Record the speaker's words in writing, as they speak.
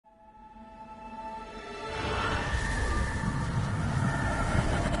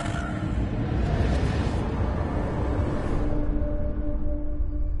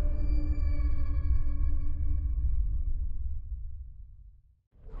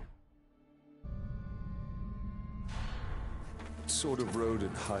sort of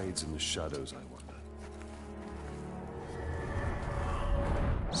rodent hides in the shadows, I wonder?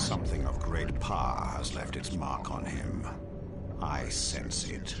 Something of great power has left its mark on him. I sense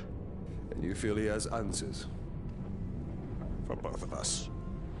it. And you feel he has answers? For both of us.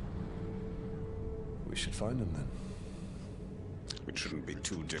 We should find him then. It shouldn't be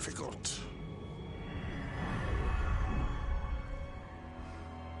too difficult.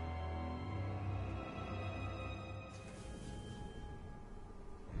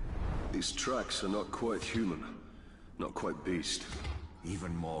 These tracks are not quite human. Not quite beast.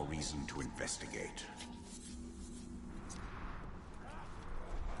 Even more reason to investigate.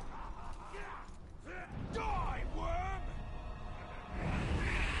 Die, worm!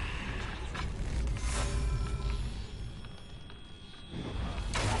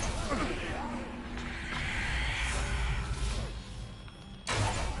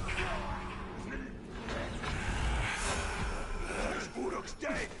 Mordor's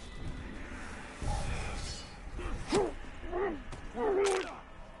dead!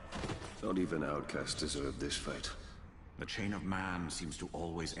 Not even outcasts deserve this fate. The chain of man seems to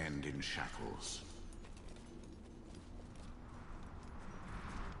always end in shackles.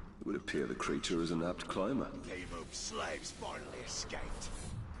 It would appear the creature is an apt climber. Evil slaves finally escaped.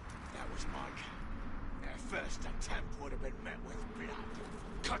 That was Mike. Their first attempt would have been met with blood.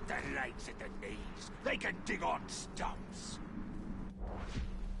 Cut their legs at the knees. They can dig on stumps.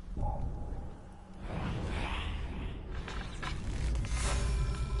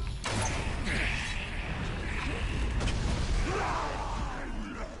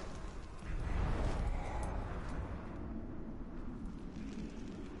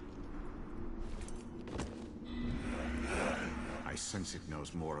 I sense it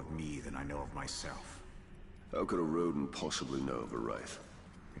knows more of me than I know of myself. How could a rodent possibly know of a wraith?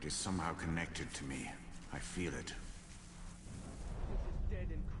 It is somehow connected to me. I feel it. This is dead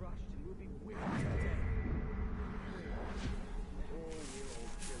and crushed, and we'll be wicked today. Oh, we'll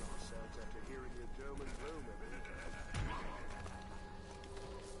all kill ourselves after hearing your German bloom a minute.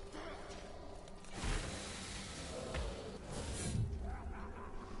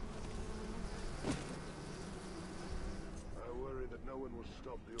 I worry that no one will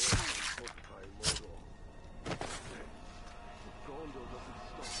stop the order from occupying Mordor. If Gondor doesn't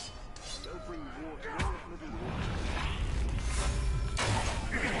stop, they'll bring water, all of living water.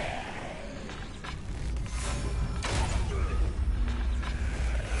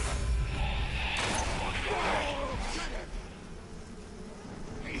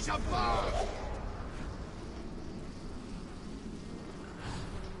 He's above!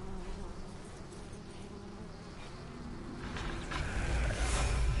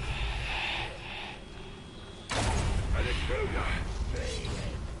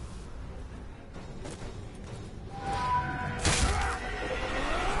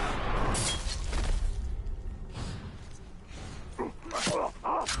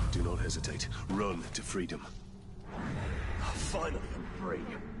 Do not hesitate. Run to freedom. Finally, I'm free.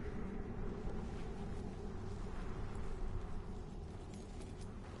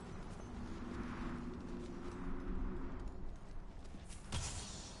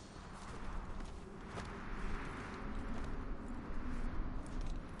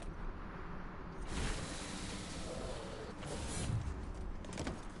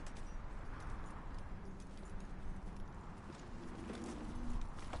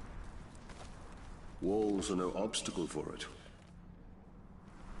 Walls are no obstacle for it.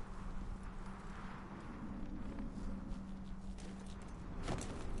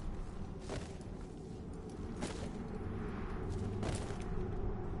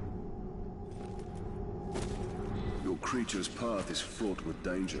 Your creature's path is fraught with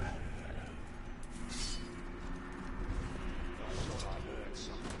danger.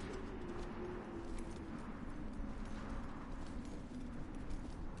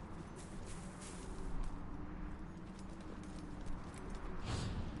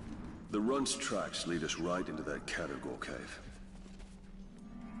 The Runt's tracks lead us right into that Catergor cave.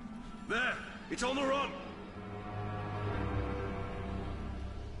 There! It's on the run!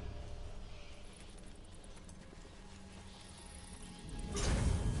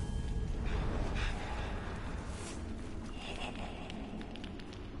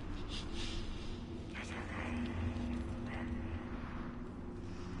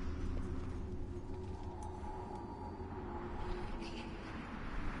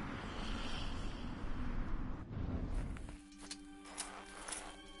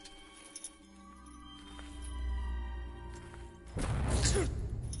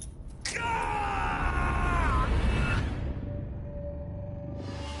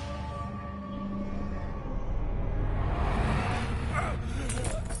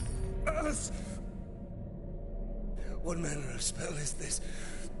 What manner of spell is this?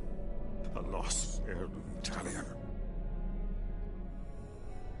 A lost heirloom, Talia.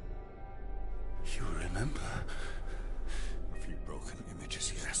 You remember? A few broken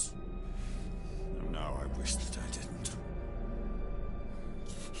images, yes. And now I wish that I didn't.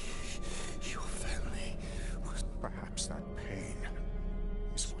 Your family was... Perhaps that pain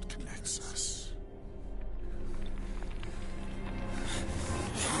is what connects us.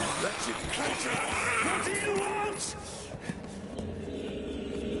 That's it, creature! What do you want?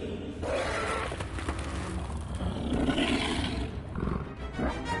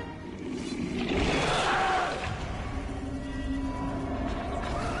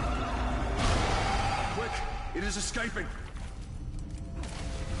 Quick! It is escaping!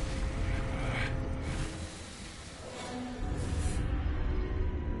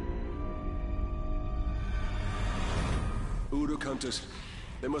 Uruk hunters.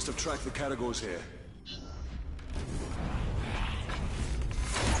 They must have tracked the categories here.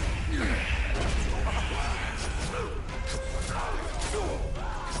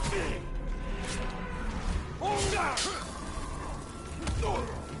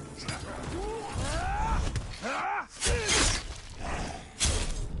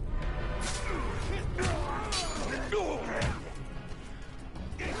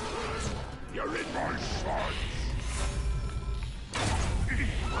 You're in my sight!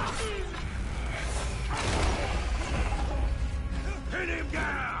 Hit him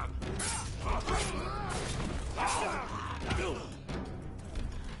down!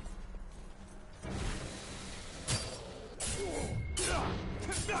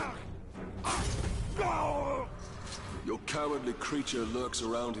 Your cowardly creature lurks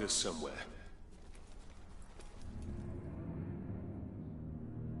around here somewhere.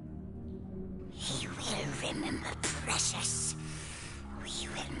 He will remember Precious. We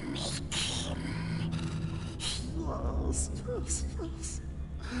will make him. Yes.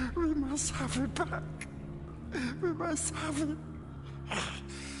 We must have it back. We must have it.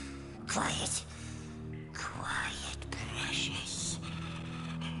 Quiet. Quiet, Precious.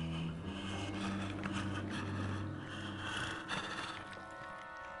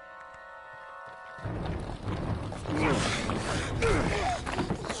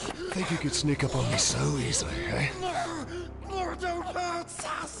 Think you could sneak up on me so easily, eh? No, don't hurt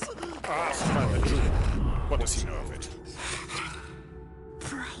us. What does he know of it?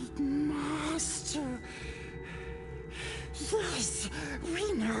 Bright Master. Yes,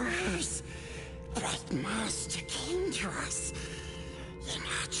 we knows. Bright Master came to us in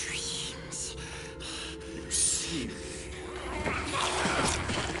our dreams. You see.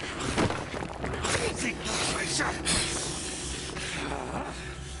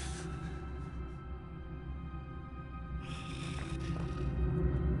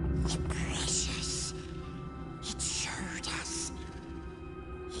 Precious. It showed us.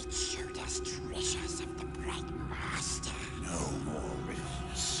 It showed us treasures of the Bright Master. No more.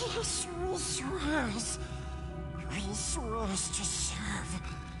 Yes, we swears. We swears to serve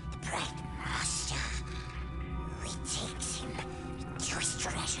the Bright Master. We takes him to his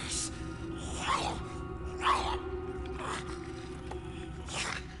treasures.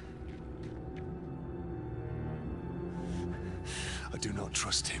 I do not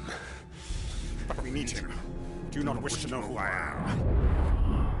trust him. But we need him. Do you not wish to know who I am?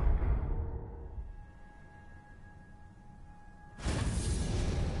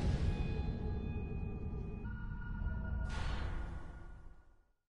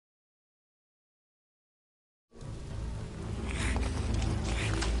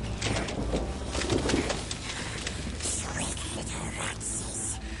 Sweet little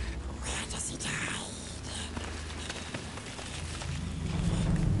ratsies. Where does he hide?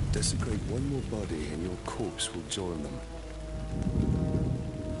 Desecrate one more body and your corpse will join them.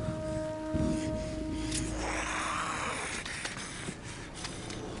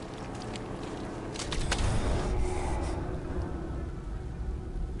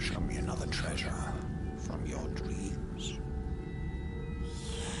 Show me another treasure from your dreams.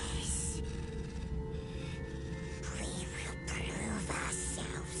 Yes. We will prove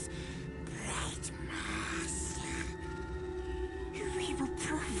ourselves, Bright Master. We will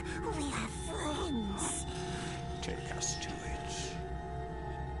prove we are friends. Take us to it.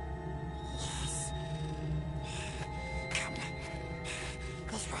 Yes. Come.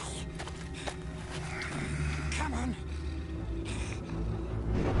 This way. Come on.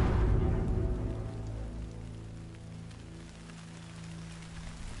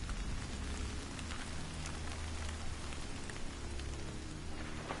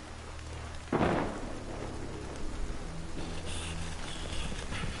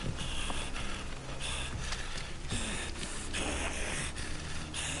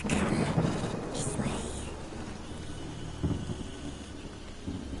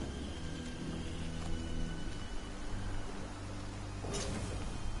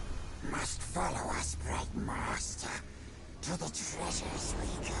 To the treasures we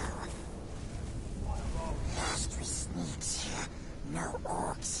go. Lost with sneaks here, no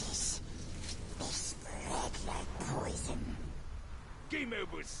orcs. They spread like poison.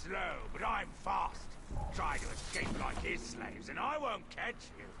 Gimu was slow, but I'm fast. Try to escape like his slaves, and I won't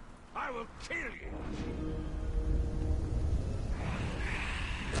catch you. I will kill you.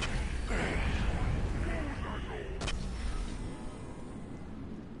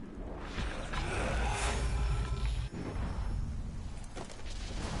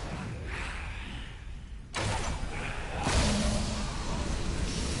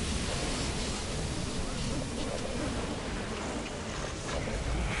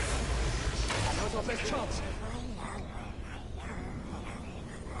 Now's our best chance.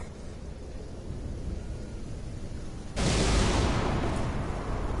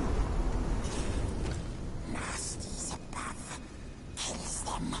 Nasties above. Kills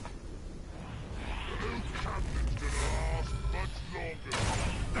them.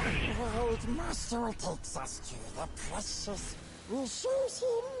 Old master will take us to the precious. We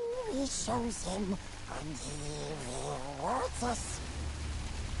shows him, and he rewards us.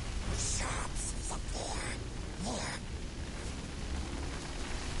 Shards is up there. There.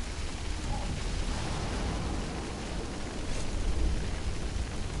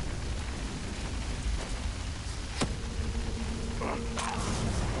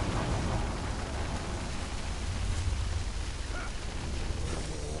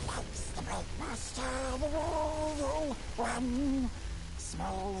 Master, the royal one.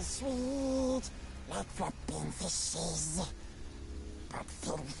 Smells sweet, like flopping fishes. But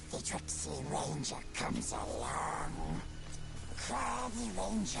filthy tricksy ranger comes along. Crabby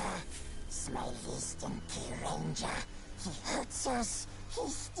ranger, smelly stinky ranger. He hurts us, he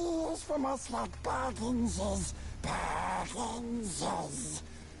steals from us like bargains. Bargains.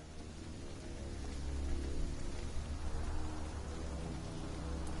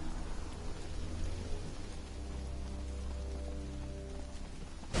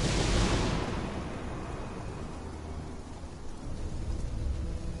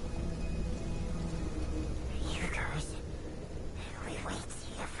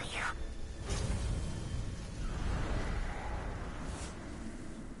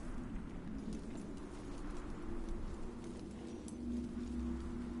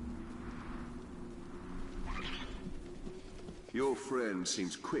 Your friend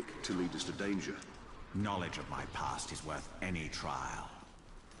seems quick to lead us to danger. Knowledge of my past is worth any trial.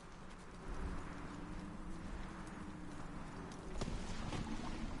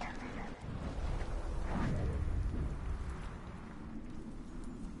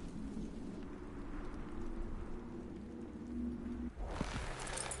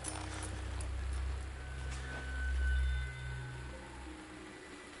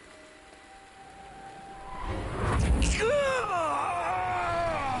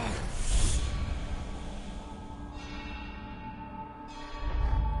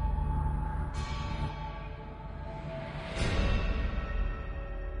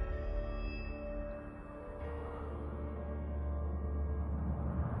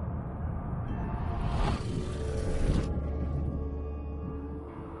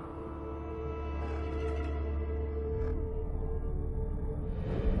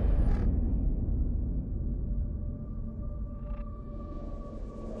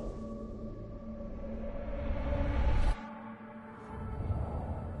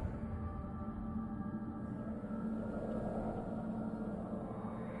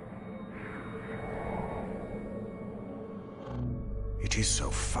 It is so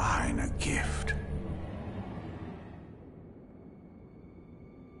fine a gift.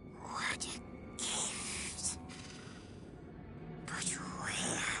 What a gift. But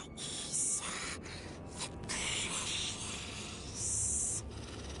where is the precious?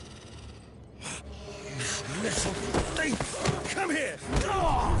 Little thief! Come here!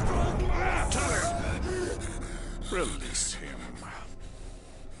 Release him.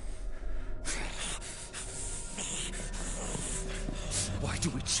 Why do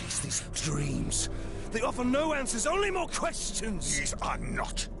we chase these dreams? They offer no answers, only more questions! These are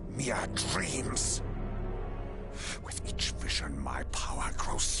not mere dreams. With each vision, my power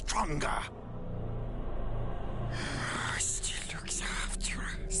grows stronger. Still looks after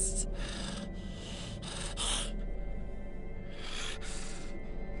us.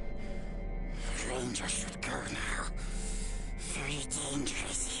 Ranger should go now. Very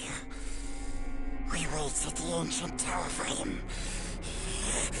dangerous here. We wait at the ancient tower for him.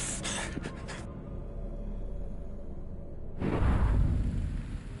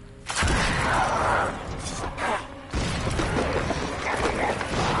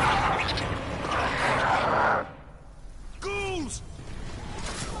 Go!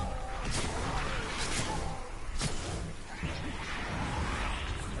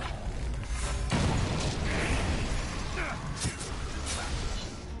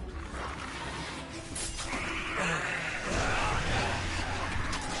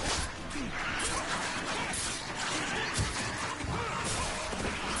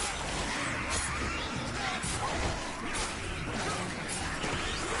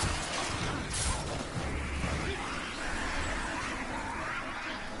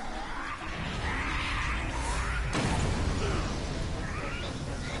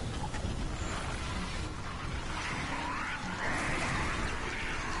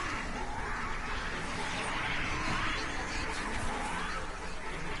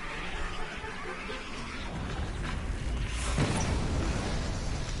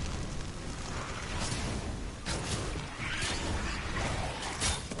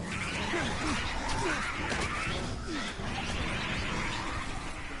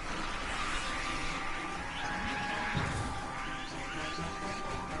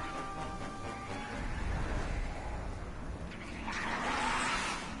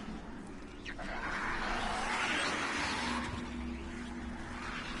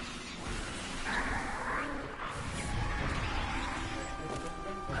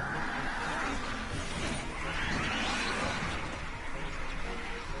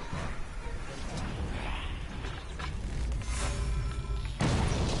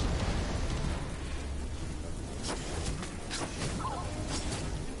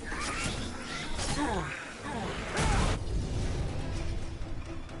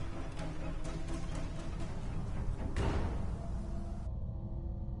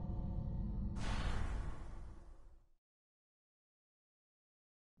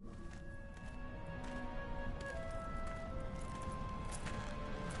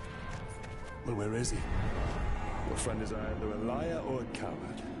 Well, where is he? Your friend is either a liar or a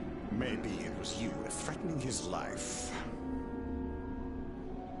coward. Maybe it was you threatening his life.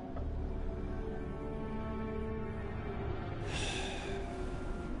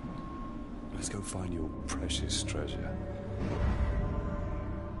 Let's go find your precious treasure.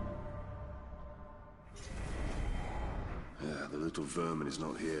 Yeah, the little vermin is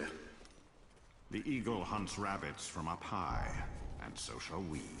not here. The eagle hunts rabbits from up high, and so shall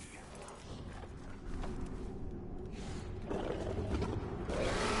we.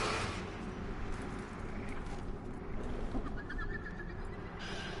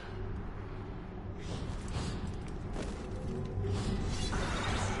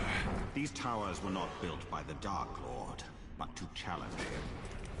 These towers were not built by the Dark Lord, but to challenge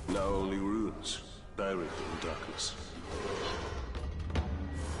him. Now only ruins, buried in darkness.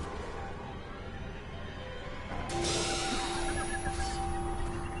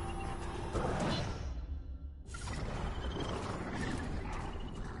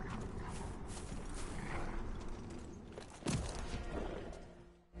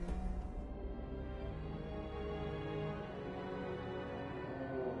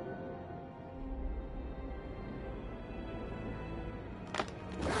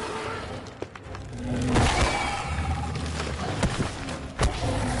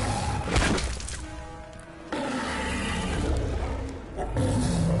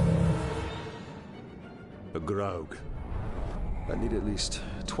 Grog. I need at least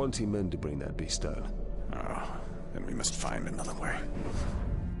 20 men to bring that beast down. Oh, then we must find another way.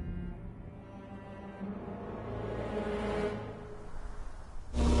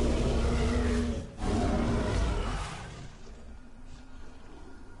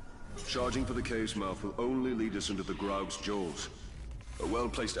 Charging for the cave's mouth will only lead us into the Grog's jaws. A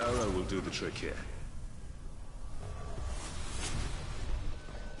well-placed arrow will do the trick here.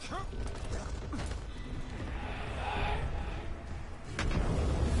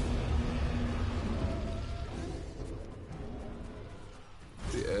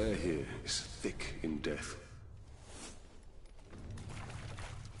 The air here is thick in death.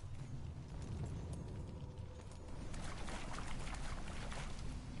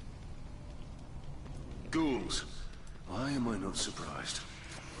 Ghouls. Why am I not surprised?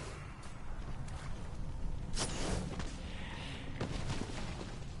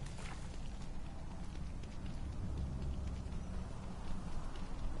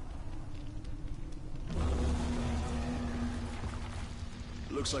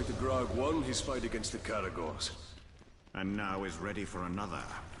 Looks like the Grog won his fight against the Caragors. And now is ready for another.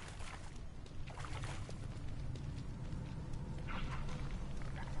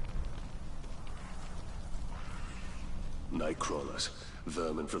 Nightcrawlers,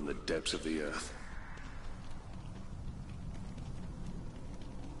 vermin from the depths of the earth.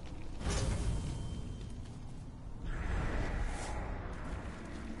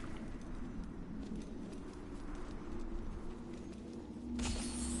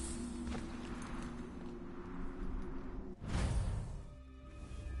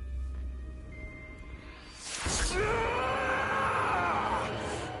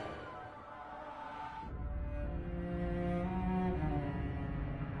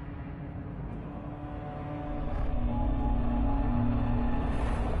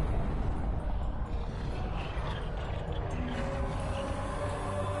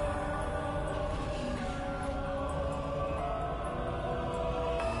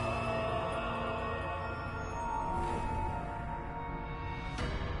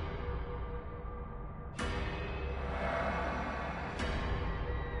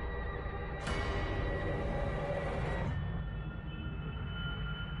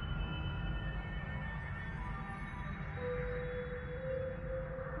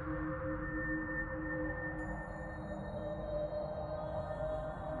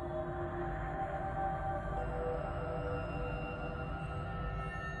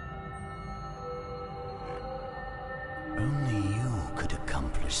 Only you could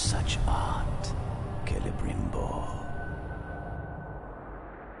accomplish such art, Celebrimbor.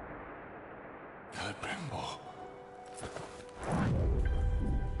 Celebrimbor.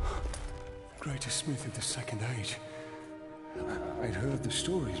 Greatest smith of the Second Age. I'd heard the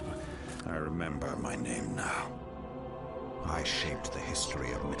stories, but... I remember my name now. I shaped the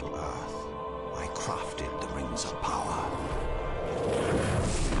history of Middle-earth. I crafted the Rings of Power.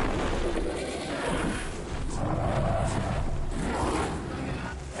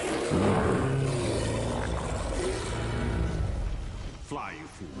 Fly, you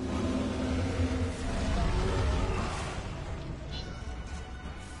fool.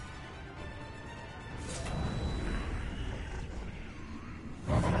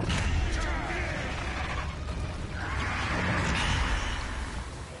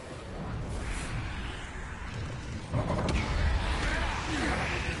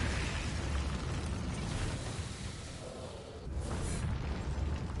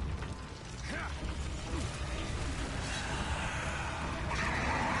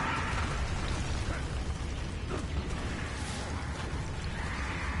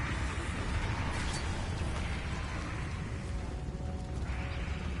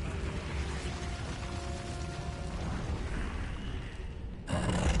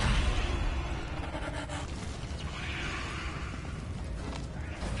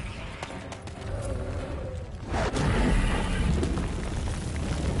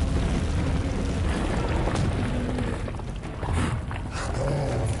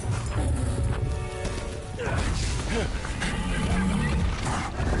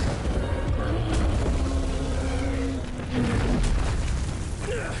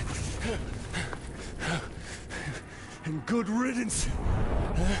 Good riddance.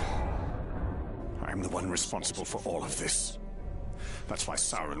 I'm the one responsible for all of this. That's why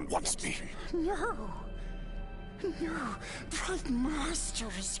Sauron wants me. No. No. Bright Master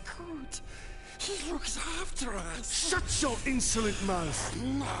is good. He looks after us. Shut your insolent mouth!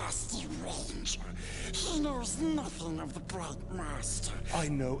 Nasty Ranger. He knows nothing of the Bright Master. I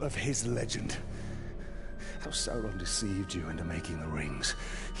know of his legend. How Sauron deceived you into making the rings.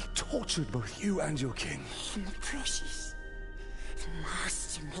 He tortured both you and your king. And the precious. The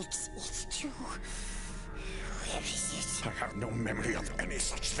Master makes it too. Where is it? I have no memory of any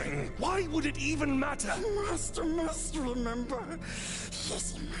such thing. Why would it even matter? Master must remember.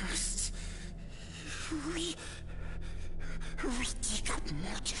 Yes, he must. We dig up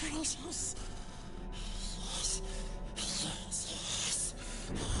more treasures. Yes, yes, yes.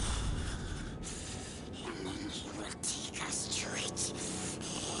 And then he will take us to it.